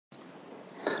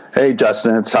Hey,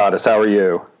 Justin, it's Tadas. How are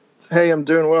you? Hey, I'm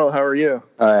doing well. How are you?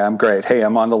 I'm great. Hey,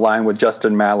 I'm on the line with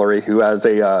Justin Mallory, who has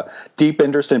a deep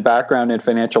interest and background in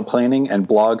financial planning and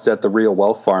blogs at The Real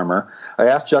Wealth Farmer. I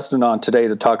asked Justin on today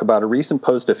to talk about a recent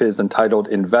post of his entitled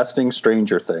Investing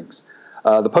Stranger Things.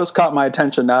 The post caught my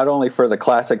attention not only for the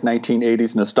classic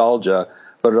 1980s nostalgia,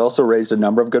 but it also raised a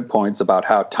number of good points about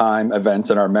how time,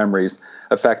 events, and our memories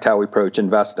affect how we approach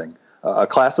investing. A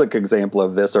classic example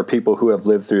of this are people who have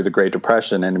lived through the Great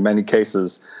Depression, and in many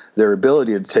cases, their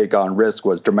ability to take on risk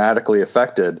was dramatically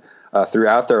affected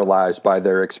throughout their lives by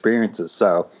their experiences.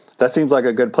 So that seems like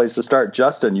a good place to start.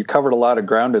 Justin, you covered a lot of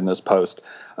ground in this post.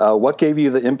 What gave you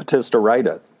the impetus to write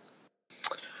it?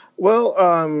 Well,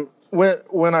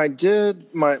 when I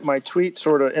did my tweet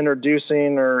sort of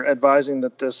introducing or advising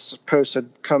that this post had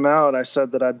come out, I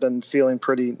said that I'd been feeling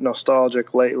pretty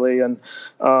nostalgic lately, and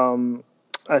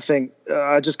I think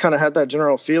I just kind of had that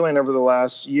general feeling over the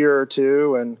last year or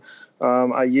two, and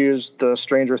I used the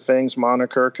Stranger Things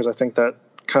moniker because I think that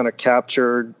kind of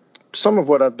captured some of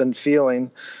what I've been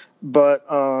feeling. But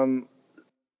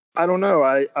I don't know.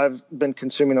 I've been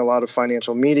consuming a lot of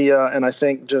financial media, and I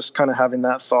think just kind of having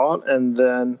that thought and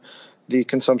then the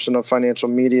consumption of financial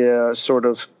media sort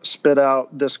of spit out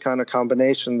this kind of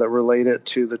combination that related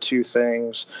to the two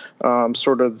things,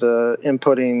 sort of the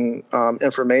inputting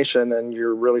information, and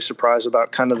you're really surprised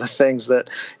about kind of the things that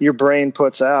your brain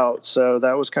puts out. So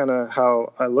that was kind of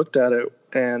how I looked at it.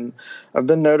 And I've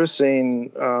been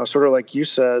noticing, sort of like you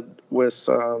said, with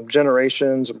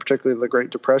generations, and particularly the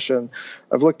Great Depression,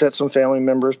 I've looked at some family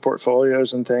members'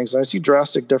 portfolios and things, and I see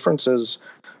drastic differences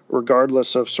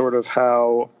regardless of sort of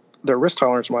how their risk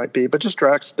tolerance might be, but just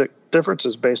drastic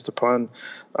differences based upon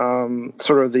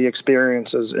sort of the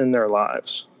experiences in their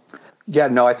lives. Yeah,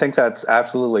 no, I think that's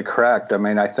absolutely correct. I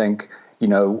mean, I think,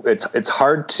 it's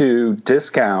hard to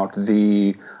discount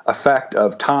the effect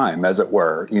of time, as it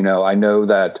were. I know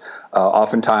that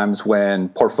oftentimes when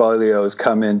portfolios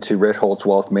come into Ritholtz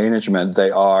Wealth Management,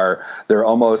 they're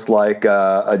almost like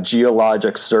a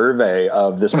geologic survey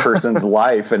of this person's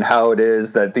life and how it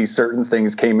is that these certain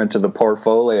things came into the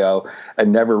portfolio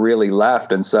and never really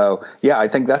left. And so, yeah, I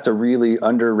think that's a really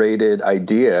underrated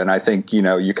idea. And I think,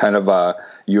 you kind of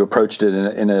you approached it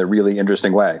in a really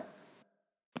interesting way.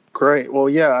 Great. Well,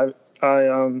 yeah,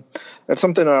 I that's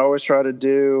something I always try to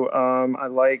do. I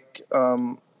like,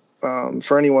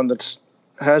 for anyone that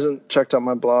hasn't checked out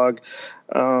my blog,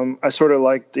 I sort of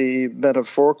like the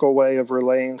metaphorical way of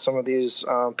relaying some of these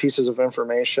pieces of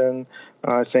information.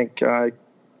 I think can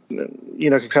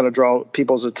kind of draw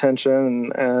people's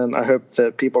attention, and I hope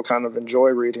that people kind of enjoy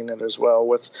reading it as well,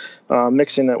 with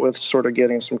mixing it with sort of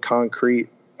getting some concrete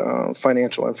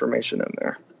financial information in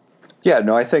there. Yeah,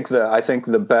 no, I think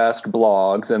the best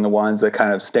blogs and the ones that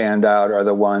kind of stand out are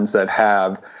the ones that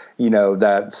have,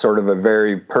 that sort of a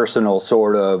very personal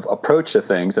sort of approach to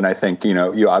things. And I think,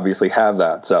 you obviously have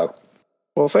that. So,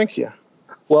 well, thank you.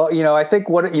 Well, I think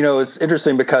it's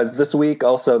interesting because this week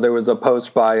also there was a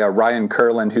post by Ryan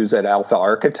Kurland, who's at Alpha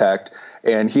Architect,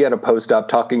 and he had a post up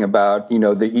talking about, the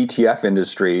ETF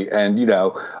industry. And,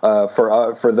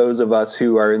 for those of us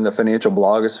who are in the financial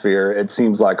blogosphere, it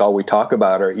seems like all we talk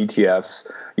about are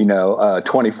ETFs,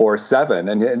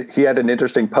 24/7. And he had an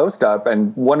interesting post up.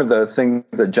 And one of the things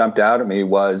that jumped out at me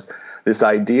was this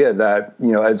idea that,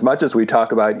 as much as we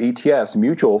talk about ETFs,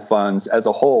 mutual funds as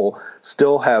a whole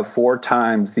still have 4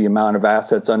 times the amount of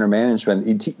assets under management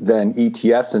than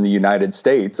ETFs in the United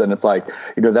States. And it's like,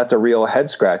 that's a real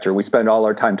head scratcher. We spend all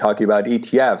our time talking about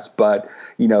ETFs, but,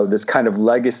 this kind of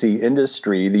legacy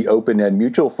industry, the open-end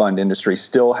mutual fund industry,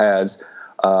 still has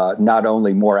not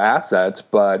only more assets,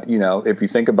 but, if you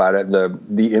think about it,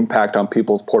 the impact on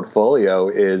people's portfolio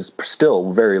is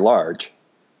still very large.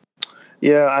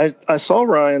 Yeah, I saw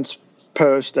Ryan's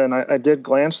post, and I did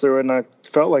glance through it, and I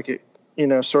felt like it,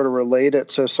 sort of related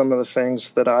to some of the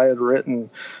things that I had written.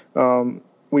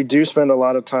 We do spend a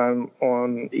lot of time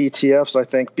on ETFs, I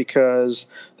think, because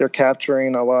they're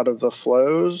capturing a lot of the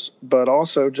flows, but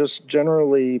also just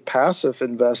generally passive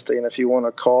investing, if you want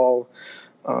to call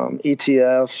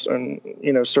ETFs, and,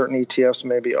 certain ETFs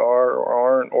maybe are or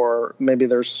aren't, or maybe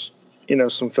there's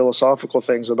some philosophical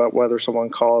things about whether someone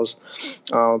calls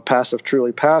passive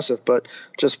truly passive, but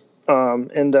just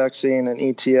indexing and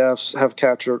ETFs have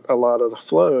captured a lot of the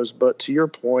flows. But to your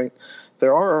point,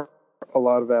 there are a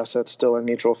lot of assets still in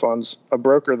mutual funds. A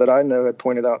broker that I know had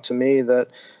pointed out to me that,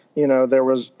 he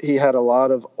had a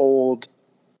lot of old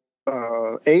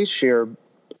A-share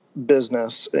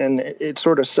business, and it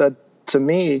sort of said to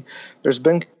me, there's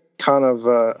been kind of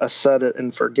a set it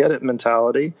and forget it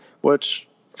mentality, which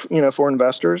for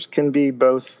investors can be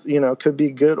both, could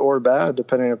be good or bad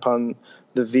depending upon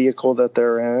the vehicle that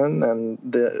they're in and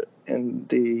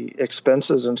the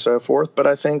expenses and so forth. But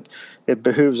I think it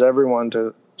behooves everyone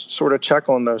to sort of check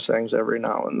on those things every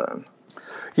now and then.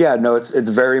 Yeah, no, it's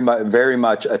very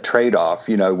much a trade-off.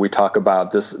 We talk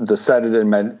about this, the set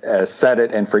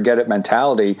it and forget it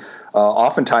mentality.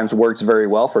 Oftentimes works very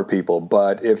well for people,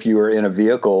 but if you are in a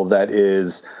vehicle that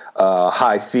is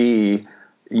high fee,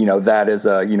 that's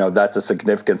a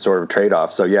significant sort of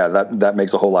trade-off. So yeah, that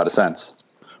makes a whole lot of sense.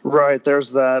 Right.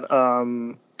 There's that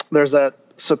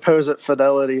supposed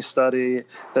fidelity study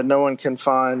that no one can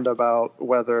find about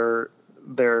whether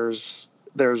there's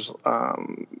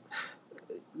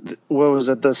what was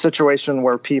it, the situation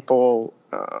where people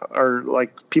are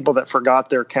like people that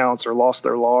forgot their accounts or lost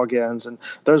their logins, and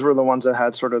those were the ones that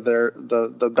had sort of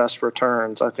the best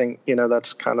returns. I think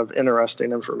that's kind of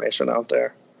interesting information out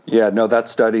there. Yeah, no, that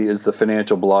study is the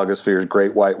financial blogosphere's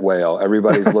great white whale.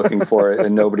 Everybody's looking for it,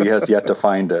 and nobody has yet to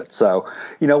find it. So,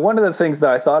 one of the things that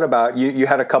I thought about, you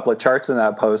had a couple of charts in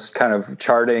that post, kind of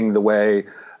charting the way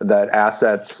that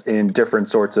assets in different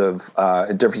sorts of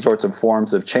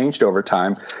forms have changed over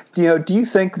time. Do you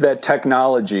think that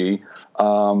technology,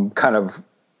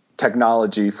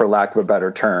 technology, for lack of a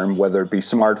better term, whether it be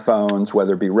smartphones,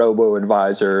 whether it be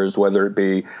robo-advisors, whether it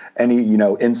be any,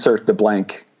 insert the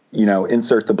blank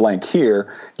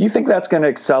here. Do you think that's going to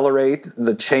accelerate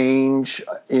the change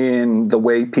in the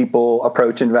way people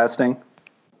approach investing?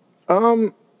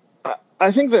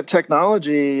 I think that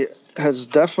technology has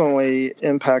definitely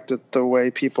impacted the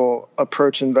way people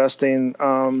approach investing.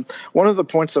 One of the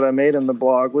points that I made in the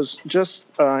blog was just,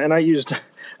 and I used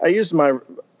my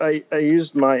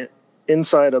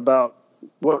insight about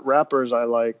what rappers I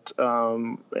liked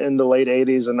in the late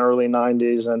 80s and early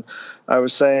 90s. And I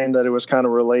was saying that it was kind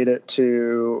of related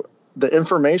to the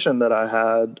information that I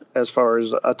had as far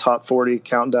as a top 40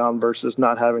 countdown versus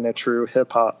not having a true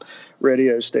hip hop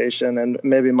radio station. And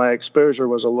maybe my exposure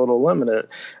was a little limited.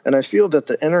 And I feel that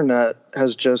the internet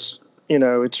has just,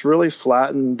 it's really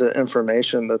flattened the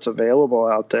information that's available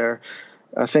out there.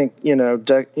 I think,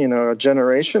 a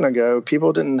generation ago,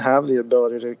 people didn't have the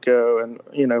ability to go and,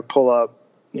 pull up,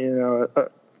 a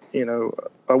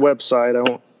website. I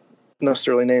won't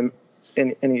necessarily name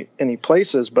any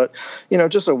places, but,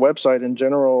 just a website in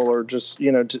general, or just,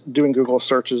 doing Google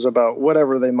searches about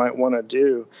whatever they might want to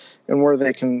do and where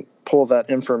they can pull that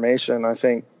information. I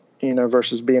think,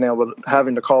 versus being able to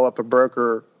having to call up a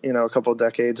broker, a couple of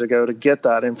decades ago to get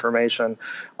that information.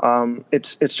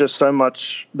 It's just so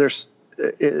much,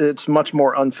 it's much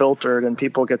more unfiltered, and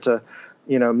people get to,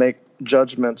 make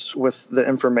judgments with the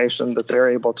information that they're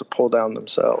able to pull down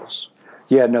themselves.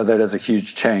 Yeah, no, that is a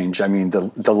huge change. I mean,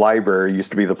 the library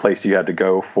used to be the place you had to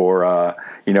go for,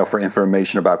 for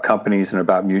information about companies and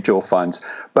about mutual funds.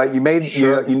 But you made,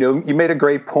 you made a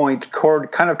great point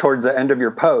kind of towards the end of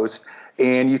your post.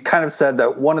 And you kind of said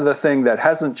that one of the things that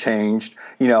hasn't changed,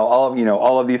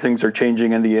 all of these things are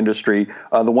changing in the industry.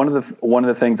 One of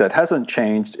the things that hasn't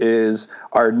changed is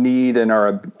our need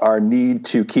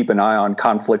to keep an eye on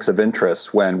conflicts of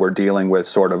interest when we're dealing with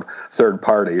sort of third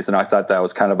parties. And I thought that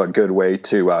was kind of a good way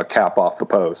to cap off the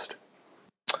post.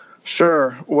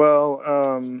 Sure.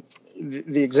 Well,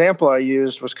 the example I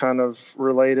used was kind of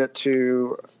related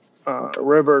to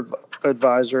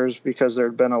robo-advisors, because there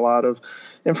had been a lot of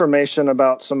information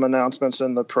about some announcements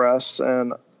in the press.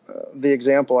 And the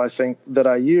example I think that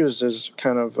I used is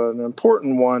kind of an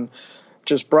important one.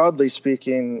 Just broadly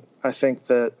speaking, I think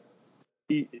that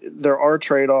there are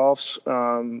trade-offs.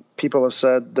 People have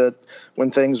said that when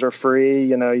things are free,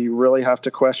 you really have to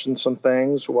question some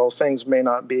things. Well, things may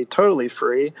not be totally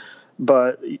free,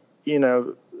 but,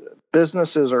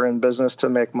 businesses are in business to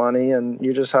make money, and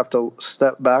you just have to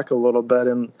step back a little bit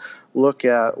and look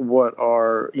at what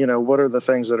are the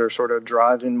things that are sort of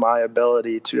driving my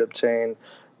ability to obtain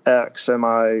X. Am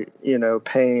I,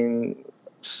 paying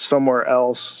somewhere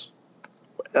else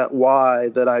at Y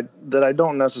that I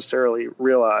don't necessarily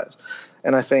realize?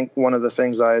 And I think one of the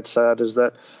things I had said is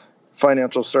that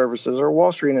financial services, or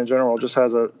Wall Street in general, just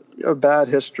has a bad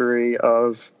history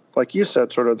of, like you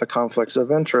said, sort of the conflicts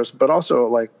of interest, but also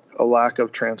like a lack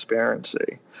of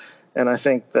transparency. And I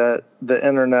think that the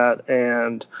internet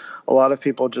and a lot of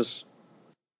people just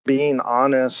being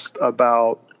honest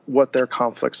about what their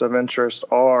conflicts of interest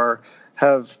are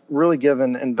have really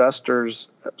given investors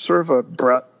sort of a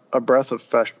breath of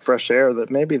fresh air that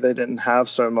maybe they didn't have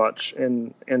so much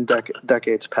in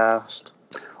decades past.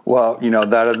 Well,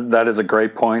 that is a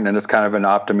great point, and it's kind of an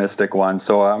optimistic one.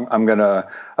 So I'm going to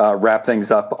wrap things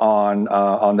up on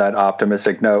that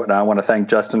optimistic note. And I want to thank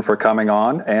Justin for coming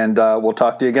on, and we'll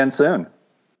talk to you again soon.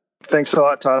 Thanks a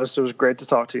lot, Tadas. It was great to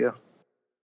talk to you.